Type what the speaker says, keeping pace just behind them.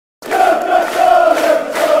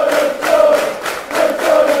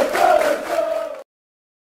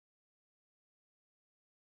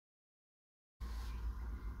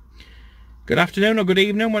Good afternoon or good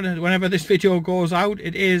evening, whenever this video goes out.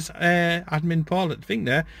 It is Admin Paul, I think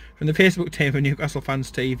there, from the Facebook team for Newcastle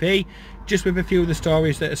Fans TV, just with a few of the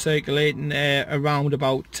stories that are circulating around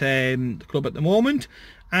about the club at the moment.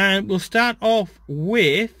 And we'll start off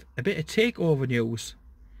with a bit of takeover news,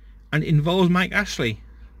 and it involves Mike Ashley.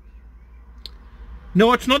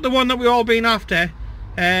 No, it's not the one that we've all been after.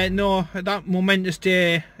 No, that momentous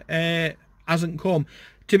day hasn't come.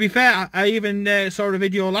 To be fair, I even saw a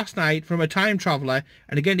video last night from a time traveller,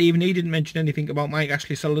 and again, even he didn't mention anything about Mike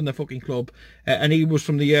Ashley selling the fucking club, and he was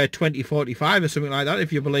from the year 2045 or something like that,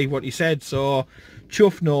 if you believe what he said, so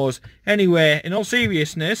chuff knows. Anyway, in all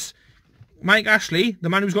seriousness, Mike Ashley, the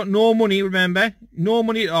man who's got no money, remember, no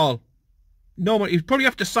money at all, no money, he'd probably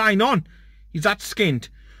have to sign on, he's that skint,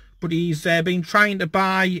 but he's been trying to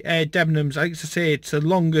buy Debenhams. I like to say it's the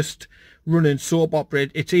longest running soap opera.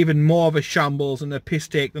 It's even more of a shambles and a piss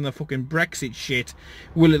take than the fucking Brexit shit.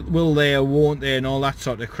 Will they or won't they, and all that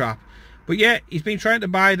sort of crap. But yeah, he's been trying to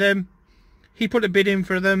buy them. He put a bid in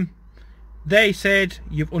for them. They said,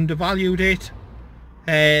 you've undervalued it.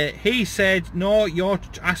 He said, no, you're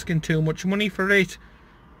asking too much money for it.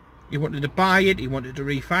 He wanted to buy it, he wanted to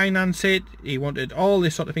refinance it, he wanted all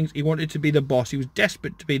this sort of things. He wanted to be the boss. He was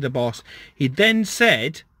desperate to be the boss. He then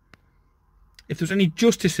said, if there's any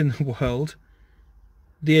justice in the world,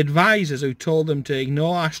 the advisors who told them to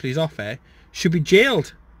ignore Ashley's offer should be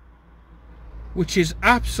jailed. Which is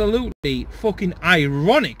absolutely fucking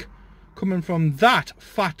ironic, coming from that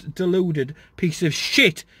fat, deluded piece of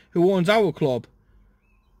shit who owns our club.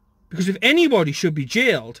 Because if anybody should be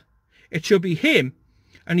jailed, it should be him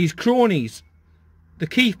and his cronies, the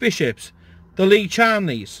Keith Bishops, the Lee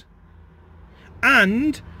Charnleys.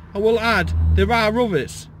 And, I will add, there are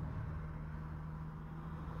others.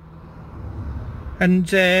 And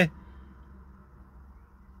I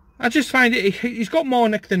just find it, he's got more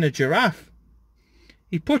neck than a giraffe.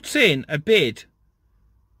 He puts in a bid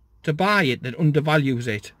to buy it that undervalues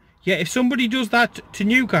it. Yet if somebody does that to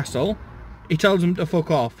Newcastle, he tells them to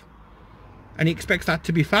fuck off. And he expects that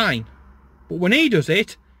to be fine. But when he does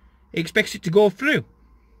it, he expects it to go through.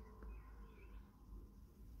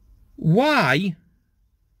 Why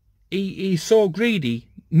he's so greedy,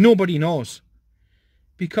 nobody knows.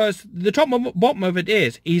 Because the top and bottom of it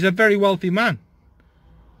is, he's a very wealthy man.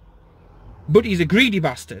 But he's a greedy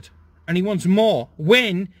bastard. And he wants more.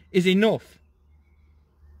 When is enough?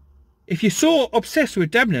 If you're so obsessed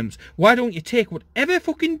with Debenhams, why don't you take whatever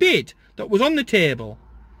fucking bid that was on the table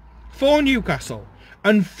for Newcastle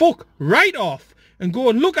and fuck right off and go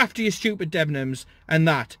and look after your stupid Debenhams and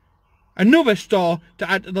that. Another store to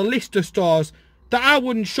add to the list of stores that I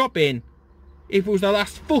wouldn't shop in if it was the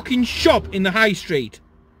last fucking shop in the high street.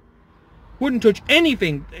 Wouldn't touch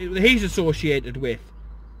anything he's associated with.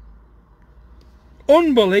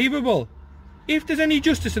 Unbelievable. If there's any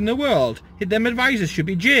justice in the world, them advisors should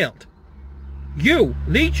be jailed. You,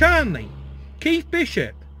 Lee Charnley, Keith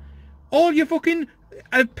Bishop, all your fucking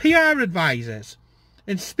PR advisors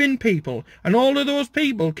and spin people, and all of those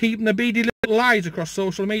people keeping the beady little lies across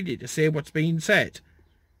social media to say what's being said.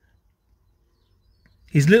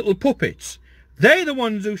 His little puppets, they're the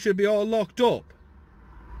ones who should be all locked up.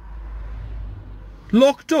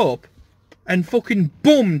 Locked up and fucking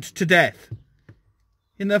bummed to death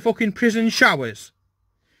in their fucking prison showers.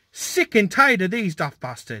 Sick and tired of these daft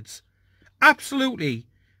bastards. Absolutely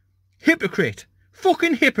hypocrite.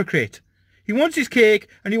 Fucking hypocrite. He wants his cake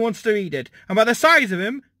and he wants to eat it. And by the size of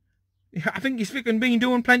him, I think he's fucking been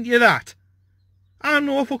doing plenty of that. I'm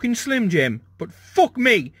no fucking Slim Jim, but fuck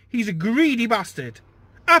me, he's a greedy bastard.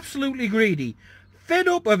 Absolutely greedy. Fed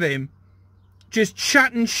up of him just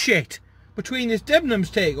chatting shit between this Debenhams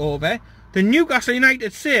takeover, the Newcastle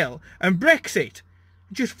United sale and Brexit.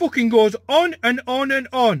 It just fucking goes on and on and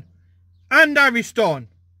on. And Ariston.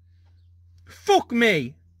 Fuck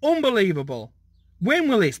me. Unbelievable. When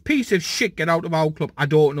will this piece of shit get out of our club? I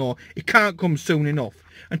don't know. It can't come soon enough.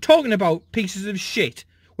 And talking about pieces of shit,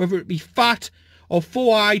 whether it be fat or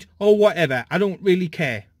four-eyed or whatever, I don't really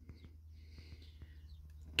care.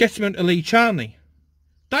 Gets him into Lee Charnley.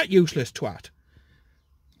 That useless twat.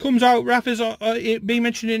 Comes out, Rafa's been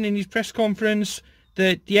mentioning in his press conference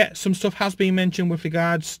that, yeah, some stuff has been mentioned with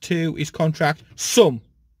regards to his contract. Some.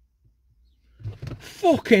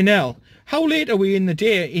 Fucking hell. How late are we in the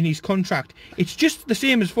day in his contract? It's just the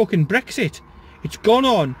same as fucking Brexit. It's gone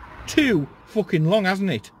on too fucking long, hasn't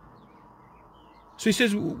it? So he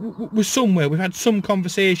says, we're somewhere, we've had some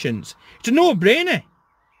conversations. It's a no-brainer.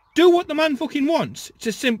 Do what the man fucking wants. It's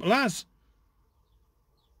as simple as.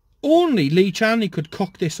 Only Lee Charnley could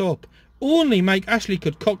cock this up. Only Mike Ashley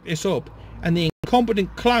could cock this up. And the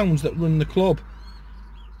incompetent clowns that run the club.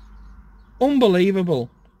 Unbelievable.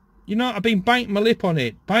 You know, I've been biting my lip on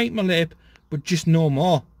it. Biting my lip, but just no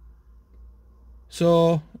more.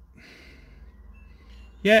 So,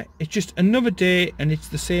 yeah, it's just another day and it's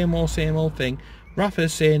the same old thing.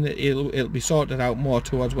 Rafa's saying that it'll be sorted out more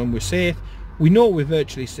towards when we're safe. We know we're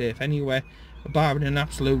virtually safe anyway, barring an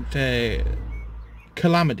absolute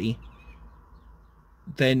calamity.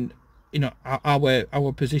 Then, you know,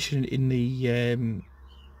 our position in the you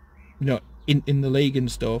know, in the league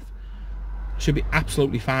and stuff should be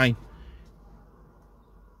absolutely fine.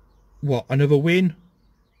 What, another win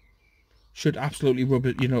should absolutely rub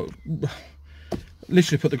it, you know,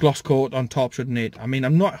 literally put the gloss coat on top, shouldn't it? I mean,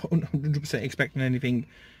 I'm not 100% expecting anything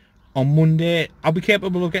on Monday. Are we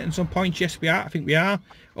capable of getting some points? Yes, we are. I think we are.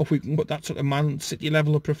 If we can put that sort of Man City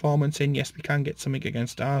level of performance in, yes, we can get something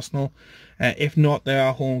against Arsenal. If not, there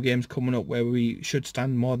are home games coming up where we should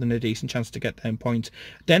stand more than a decent chance to get them points.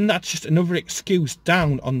 Then that's just another excuse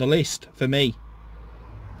down on the list for me.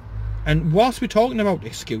 And whilst we're talking about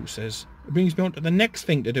excuses, it brings me on to the next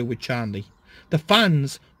thing to do with Charnley. The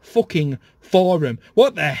fans fucking forum.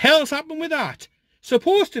 What the hell's happened with that?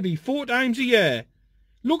 Supposed to be 4 times a year.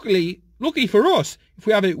 Lucky for us, if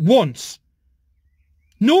we have it once.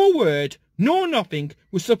 No word, no nothing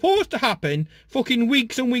was supposed to happen fucking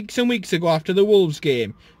weeks and weeks and weeks ago after the Wolves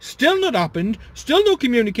game. Still not happened, still no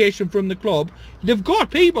communication from the club. They've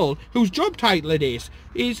got people whose job title it is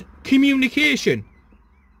communication.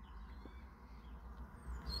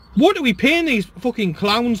 What are we paying these fucking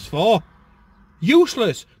clowns for?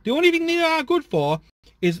 Useless. The only thing they are good for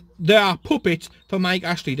is they are puppets for Mike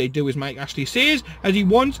Ashley. They do as Mike Ashley says, as he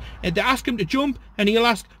wants, and they ask him to jump, and he'll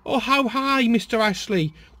ask, oh, how high, Mr.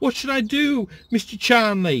 Ashley? What should I do, Mr.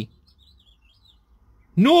 Charnley?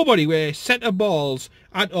 Nobody with a set of balls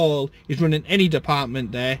at all is running any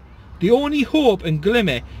department there. The only hope and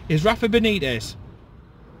glimmer is Rafa Benitez.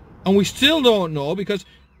 And we still don't know, because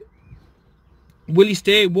will he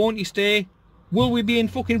stay, won't he stay? Will we be in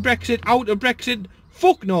fucking Brexit, out of Brexit?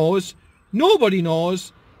 Fuck knows. Nobody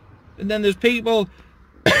knows. And then there's people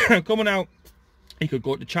coming out. He could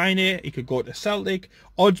go to China. He could go to Celtic.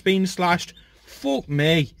 Odds being slashed. Fuck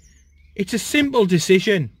me. It's a simple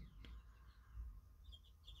decision.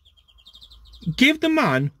 Give the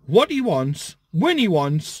man what he wants, when he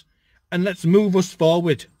wants, and let's move us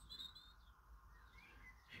forward.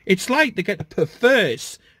 It's like they get a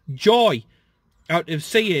perverse joy out of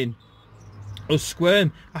seeing us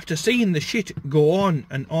squirm after seeing the shit go on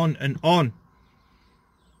and on and on.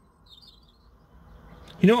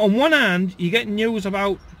 You know, on one hand, you get news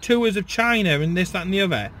about tours of China and this, that and the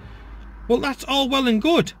other. Well, that's all well and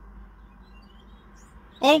good.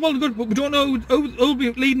 All well and good, but we don't know who'll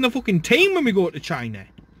be leading the fucking team when we go to China.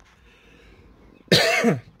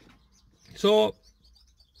 So,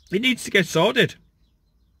 it needs to get sorted.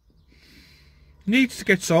 It needs to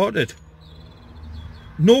get sorted.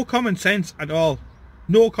 No common sense at all.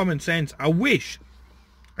 No common sense. I wish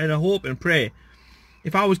and I hope and pray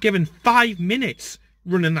if I was given 5 minutes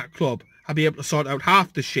running that club, I'd be able to sort out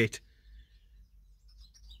half the shit.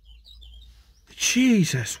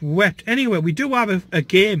 Jesus wept. Anyway, we do have a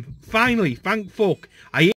game. Finally, thank fuck.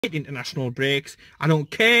 I hate international breaks. I don't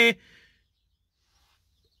care.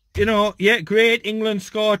 You know, yeah, great. England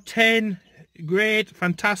scored 10. Great.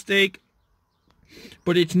 Fantastic.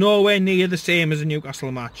 But it's nowhere near the same as a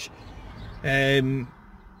Newcastle match. Can't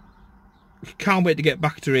wait to get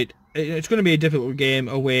back to it. It's going to be a difficult game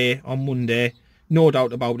away on Monday. No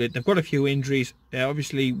doubt about it. They've got a few injuries.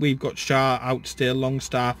 Obviously, we've got Shah out still,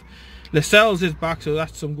 Longstaff. Lascelles is back, so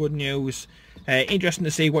that's some good news. Interesting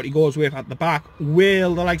to see what he goes with at the back.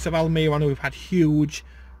 Will the likes of Almiron, who've had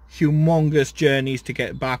humongous journeys to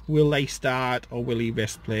get back, will they start or will he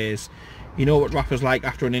rest players? You know what Rafa's like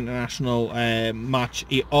after an international match.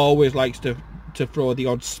 He always likes to throw the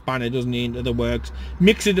odd spanner, doesn't he, into the works.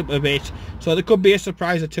 Mix it up a bit. So there could be a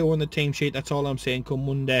surprise or two on the team sheet. That's all I'm saying come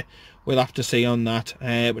Monday. We'll have to see on that.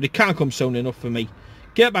 But it can't come soon enough for me.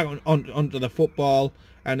 Get back onto the football.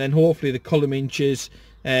 And then hopefully the column inches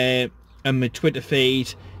and my Twitter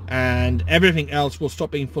feed and everything else will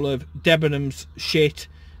stop being full of Debenhams shit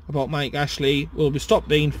about Mike Ashley. We'll be stop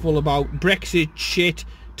being full about Brexit shit,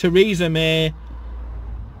 Theresa May,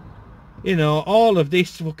 you know, all of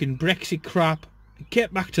this fucking Brexit crap.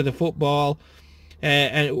 Get back to the football.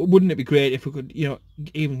 And wouldn't it be great if we could, you know,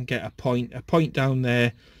 even get a point down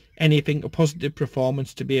there. Anything, a positive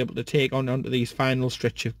performance to be able to take onto these final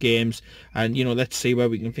stretch of games, and you know, let's see where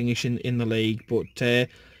we can finish in the league. But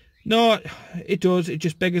no, it does. It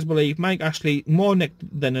just beggars belief. Mike Ashley more necked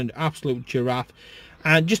than an absolute giraffe.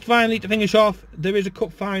 And just finally to finish off, there is a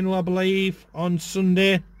cup final, I believe, on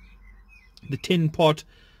Sunday. The Tin Pot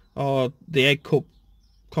or the Egg Cup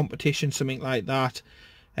competition, something like that.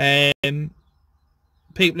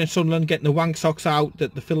 People in Sunderland getting the wank socks out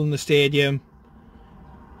that they're filling the stadium.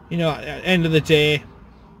 You know, at the end of the day,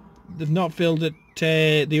 they've not filled it,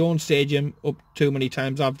 the own stadium up too many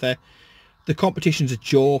times, have they? The competition's a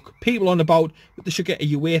joke. People on about that they should get a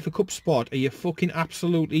UEFA Cup spot. Are you fucking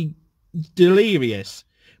absolutely delirious?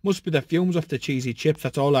 Must be the fumes off the cheesy chips,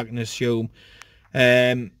 that's all I can assume.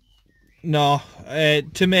 No,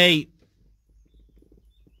 to me,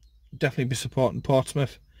 definitely be supporting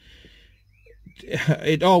Portsmouth.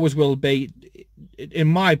 It always will be. In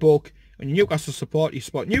my book, when you Newcastle support, you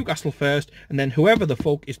support Newcastle first, and then whoever the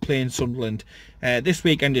fuck is playing Sunderland. This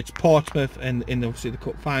weekend it's Portsmouth and in obviously the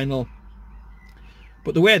cup final.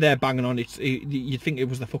 But the way they're banging on, you'd think it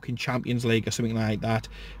was the fucking Champions League or something like that.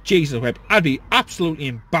 Jesus, Webb, I'd be absolutely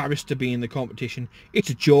embarrassed to be in the competition. It's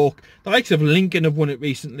a joke. The likes of Lincoln have won it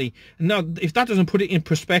recently. And now, if that doesn't put it in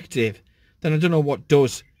perspective, then I don't know what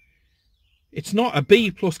does. It's not a B+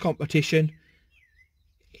 competition.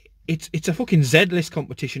 It's a fucking Z-list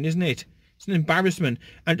competition, isn't it? It's an embarrassment.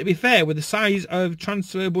 And to be fair, with the size of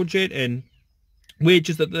transfer budget and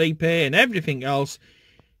wages that they pay and everything else,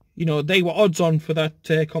 you know, they were odds on for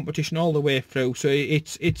that competition all the way through. So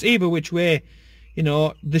it's either which way, you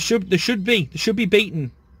know, they should be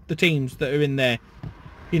beating the teams that are in there,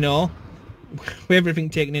 you know, with everything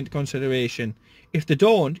taken into consideration. If they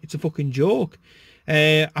don't, it's a fucking joke.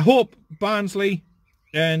 I hope Barnsley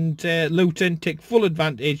and Luton take full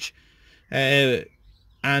advantage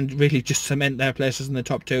and really just cement their places in the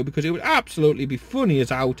top two, because it would absolutely be funny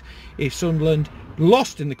as out if Sunderland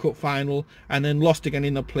lost in the cup final and then lost again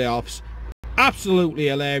in the playoffs. Absolutely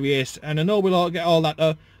hilarious. And I know we'll all get all that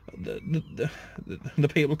the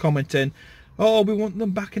people commenting, oh, we want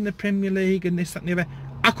them back in the Premier League and this, that and the other.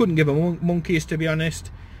 I couldn't give a monkeys, to be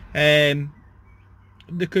honest.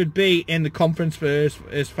 They could be in the conference for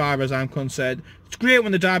as far as I'm concerned. It's great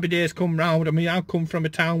when the derby days come round. I mean, I come from a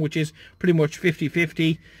town which is pretty much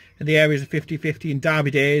 50-50, and the areas are 50-50, and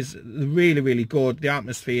derby days are really, really good. The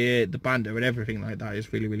atmosphere, the banter and everything like that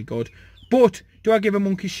is really, really good. But do I give a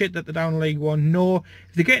monkey shit that they're down in League One? No.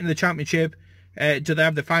 If they get in the Championship, do they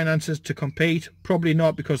have the finances to compete? Probably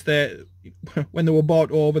not, because when they were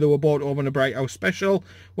bought over on a Bright House special,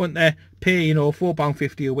 weren't they? Pay, you know,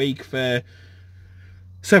 £4.50 a week for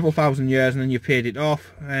several thousand years, and then you've paid it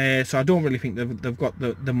off. So I don't really think they've got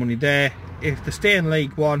the money there. If they stay in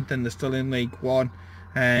League One, then they're still in League One,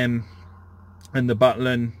 and they're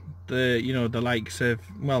battling the likes of,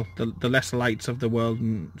 well, the lesser lights of the world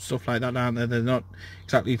and stuff like that, aren't they? They're not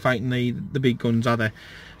exactly fighting the big guns, are they?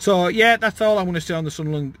 So yeah, that's all I'm going to say on the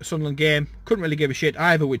Sunderland game. Couldn't really give a shit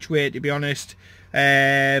either which way, to be honest.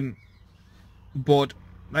 But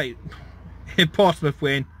like, if Portsmouth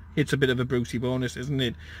win, it's a bit of a Brucey bonus, isn't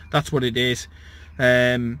it? That's what it is.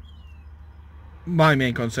 My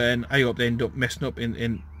main concern, I hope they end up messing up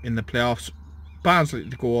in the playoffs. Barnsley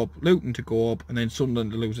to go up, Luton to go up, and then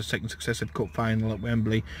Sunderland to lose a second successive cup final at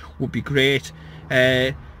Wembley would be great.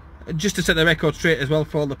 Just to set the record straight as well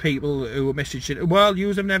for all the people who were messaging, well,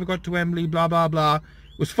 you have never got to Wembley, blah blah blah.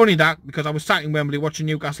 It was funny that, because I was sat in Wembley watching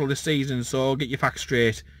Newcastle this season, so get your facts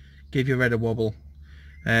straight, give your red a wobble.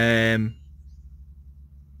 Win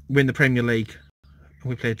the Premier League.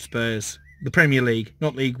 We played Spurs. The Premier League,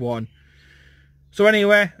 not League One. So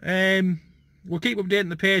anyway, we'll keep updating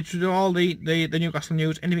the page with all the Newcastle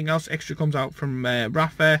news. Anything else extra comes out from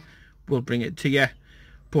Rafa, we'll bring it to you.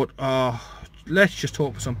 But let's just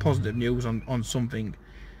hope for some positive news on something.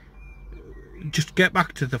 Just get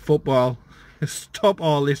back to the football. Stop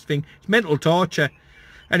all this thing. It's mental torture.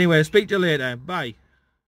 Anyway, speak to you later. Bye.